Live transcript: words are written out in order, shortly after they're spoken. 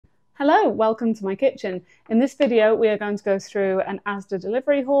Hello, welcome to my kitchen. In this video, we are going to go through an Asda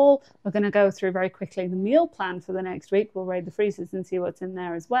delivery haul. We're going to go through very quickly the meal plan for the next week. We'll raid the freezers and see what's in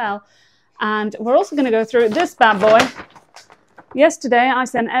there as well. And we're also going to go through this bad boy. Yesterday, I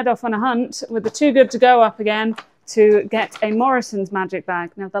sent Ed off on a hunt with the Too Good To Go up again to get a Morrisons Magic Bag.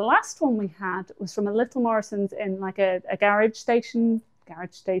 Now, the last one we had was from a little Morrisons in like a petrol station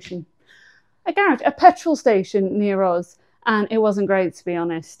near us. And it wasn't great, to be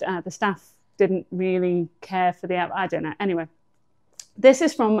honest. The staff didn't really care for I don't know. Anyway, this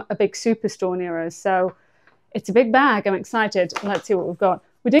is from a big superstore near us. So it's a big bag. I'm excited. Let's see what we've got.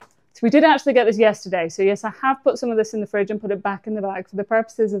 We did actually get this yesterday. So yes, I have put some of this in the fridge and put it back in the bag for the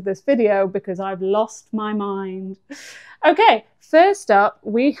purposes of this video because I've lost my mind. Okay, first up,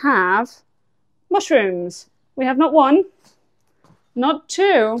 we have mushrooms. We have not one, not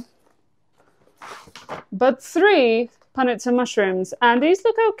two, but three punnets of mushrooms, and these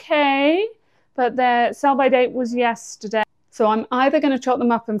look okay, but their sell-by date was yesterday. So I'm either going to chop them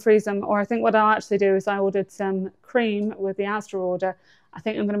up and freeze them, or I think what I'll actually do is I ordered some cream with the Asda order. I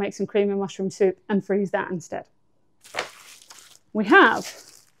think I'm going to make some cream and mushroom soup and freeze that instead. We have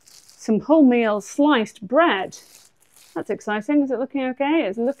some wholemeal sliced bread. That's exciting. Is it looking okay?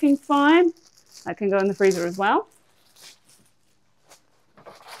 It's looking fine. That can go in the freezer as well.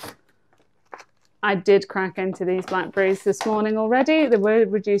 I did crack into these blackberries this morning already. They were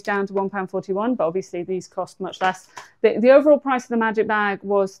reduced down to £1.41, but obviously these cost much less. The overall price of the magic bag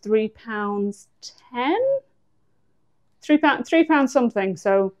was £3.10? £3 something.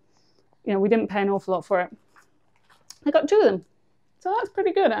 So, you know, we didn't pay an awful lot for it. I got two of them. So that's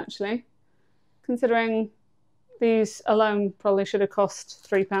pretty good, actually, considering these alone probably should have cost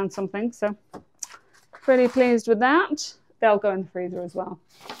 £3 something. So pretty pleased with that. They'll go in the freezer as well.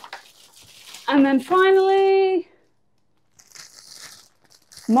 And then finally,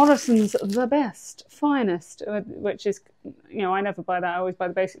 Morrisons The Best, Finest, which is, you know, I never buy that. I always buy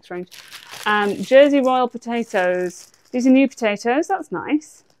the basics range. Jersey Royal potatoes. These are new potatoes. That's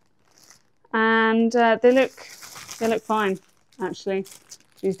nice. And they look fine, actually.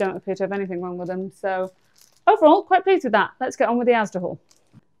 These don't appear to have anything wrong with them. So overall, quite pleased with that. Let's get on with the Asda haul.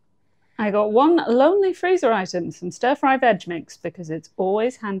 I got one lonely freezer item, some stir-fry veg mix, because it's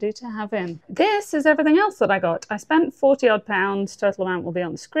always handy to have in. This is everything else that I got. I spent £40 odd. Total amount will be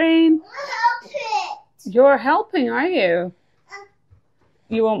on the screen. You're helping, are you?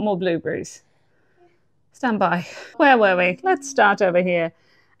 You want more blueberries? Stand by. Where were we? Let's start over here.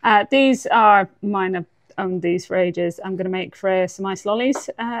 These are mine. I've owned these for ages. I'm going to make Freya some ice lollies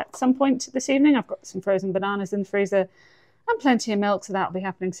at some point this evening. I've got some frozen bananas in the freezer and plenty of milk, so that'll be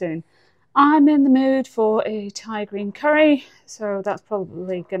happening soon. I'm in the mood for a Thai green curry, so that's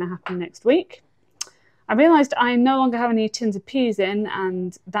probably going to happen next week. I realised I no longer have any tins of peas in,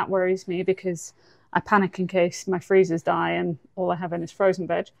 and that worries me because I panic in case my freezers die and all I have in is frozen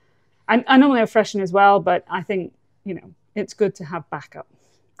veg. I normally have freshen as well, but I think, you know, it's good to have backup.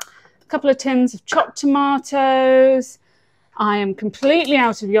 A couple of tins of chopped tomatoes. I am completely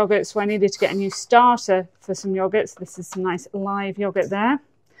out of yoghurt, so I needed to get a new starter for some yoghurts. This is some nice live yoghurt there.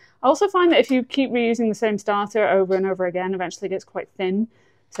 I also find that if you keep reusing the same starter over and over again, eventually it gets quite thin.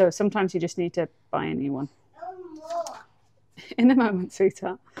 So sometimes you just need to buy a new one. In a moment,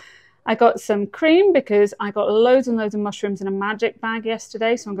 sweetheart. I got some cream because I got loads and loads of mushrooms in a magic bag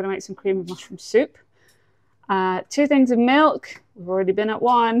yesterday. So I'm going to make some cream of mushroom soup. 2 things of milk. We've already been at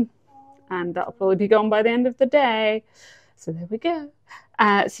 1. And that'll probably be gone by the end of the day. So there we go.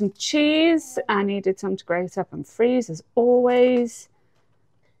 Some cheese. I needed some to grate up and freeze as always.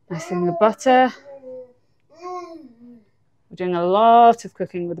 Nice thing of butter. We're doing a lot of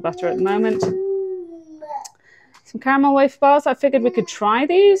cooking with the butter at the moment. Some caramel wafer bars. I figured we could try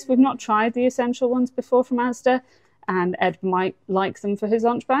these. We've not tried the essential ones before from Asda, and Ed might like them for his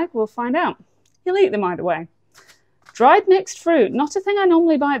lunch bag. We'll find out. He'll eat them either way. Dried mixed fruit. Not a thing I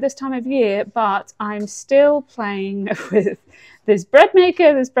normally buy at this time of year, but I'm still playing with this bread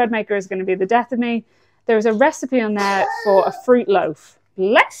maker. This bread maker is going to be the death of me. There is a recipe on there for a fruit loaf.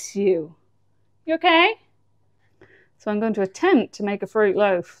 Bless you. You okay? So I'm going to attempt to make a fruit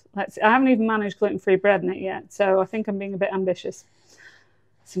loaf. I haven't even managed gluten-free bread in it yet, so I think I'm being a bit ambitious.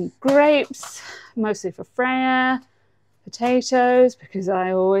 Some grapes, mostly for Freya. Potatoes, because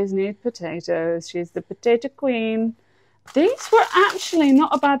I always need potatoes. She's the potato queen. These were actually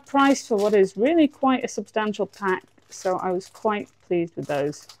not a bad price for what is really quite a substantial pack, so I was quite pleased with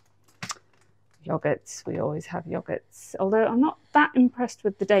those. Yogurts, we always have yogurts, although I'm not that impressed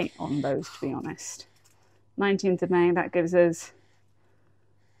with the date on those, to be honest. 19th of May, that gives us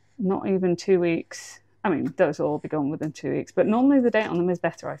not even 2 weeks. I mean, those will all be gone within 2 weeks, but normally the date on them is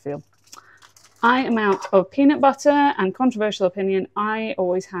better, I feel. I am out of peanut butter, and controversial opinion, I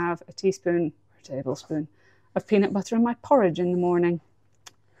always have a teaspoon or a tablespoon of peanut butter in my porridge in the morning.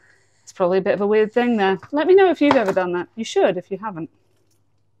 It's probably a bit of a weird thing there. Let me know if you've ever done that. You should if you haven't.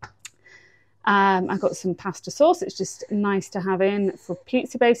 I've got some pasta sauce. It's just nice to have in for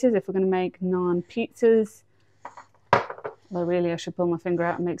pizza bases if we're going to make naan pizzas. Although really I should pull my finger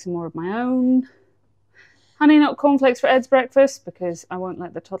out and make some more of my own. Honey nut cornflakes for Ed's breakfast because I won't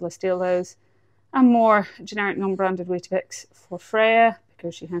let the toddler steal those. And more generic non-branded Weetabix for Freya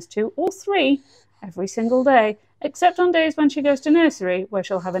because she has 2 or 3 every single day, except on days when she goes to nursery where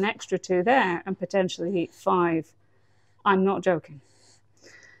she'll have an extra 2 there and potentially eat 5. I'm not joking.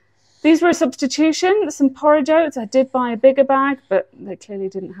 These were a substitution, some porridge oats. I did buy a bigger bag, but they clearly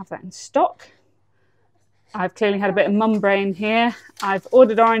didn't have that in stock. I've clearly had a bit of mum brain here. I've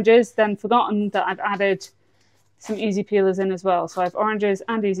ordered oranges, then forgotten that I've added some easy peelers in as well. So I have oranges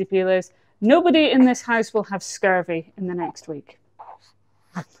and easy peelers. Nobody in this house will have scurvy in the next week.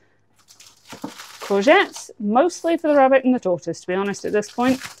 Courgettes, mostly for the rabbit and the tortoise, to be honest at this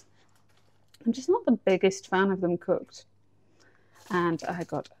point. I'm just not the biggest fan of them cooked. And I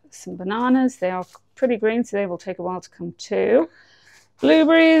got some bananas. They are pretty green, so they will take a while to come too.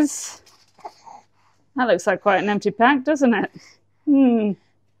 Blueberries. That looks like quite an empty pack, doesn't it?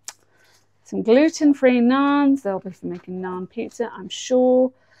 Some gluten-free naans. They'll be for making naan pizza, I'm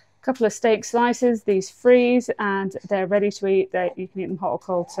sure. A couple of steak slices. These freeze and they're ready to eat. You can eat them hot or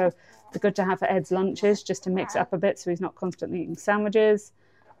cold, so they're good to have for Ed's lunches just to mix it up a bit so he's not constantly eating sandwiches.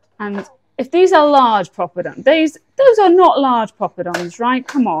 And if these are large poppadoms, those are not large poppadoms, right?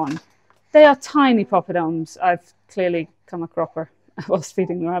 Come on. They are tiny poppadoms. I've clearly come a cropper whilst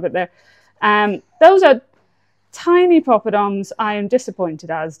feeding the rabbit there. Those are tiny poppadoms. I am disappointed,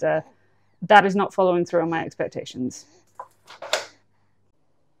 Asda. That is not following through on my expectations.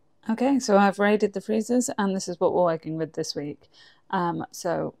 Okay, so I've raided the freezers and this is what we're working with this week.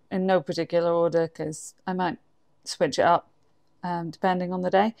 So in no particular order because I might switch it up depending on the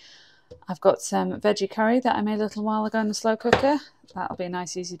day. I've got some veggie curry that I made a little while ago in the slow cooker. That'll be a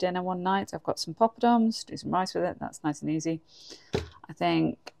nice easy dinner one night. I've got some poppadoms, do some rice with it. That's nice and easy. I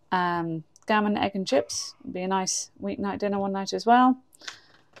think gammon, egg and chips would be a nice weeknight dinner one night as well.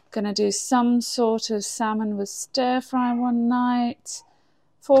 Gonna do some sort of salmon with stir fry one night.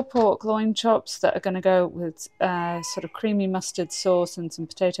 4 pork loin chops that are going to go with sort of creamy mustard sauce and some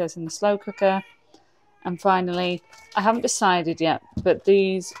potatoes in the slow cooker. And finally, I haven't decided yet, but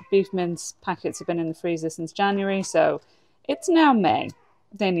these beef mince packets have been in the freezer since January, so it's now May.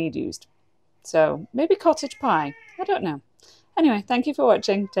 They need used. So maybe cottage pie. I don't know. Anyway, thank you for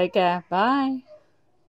watching. Take care. Bye.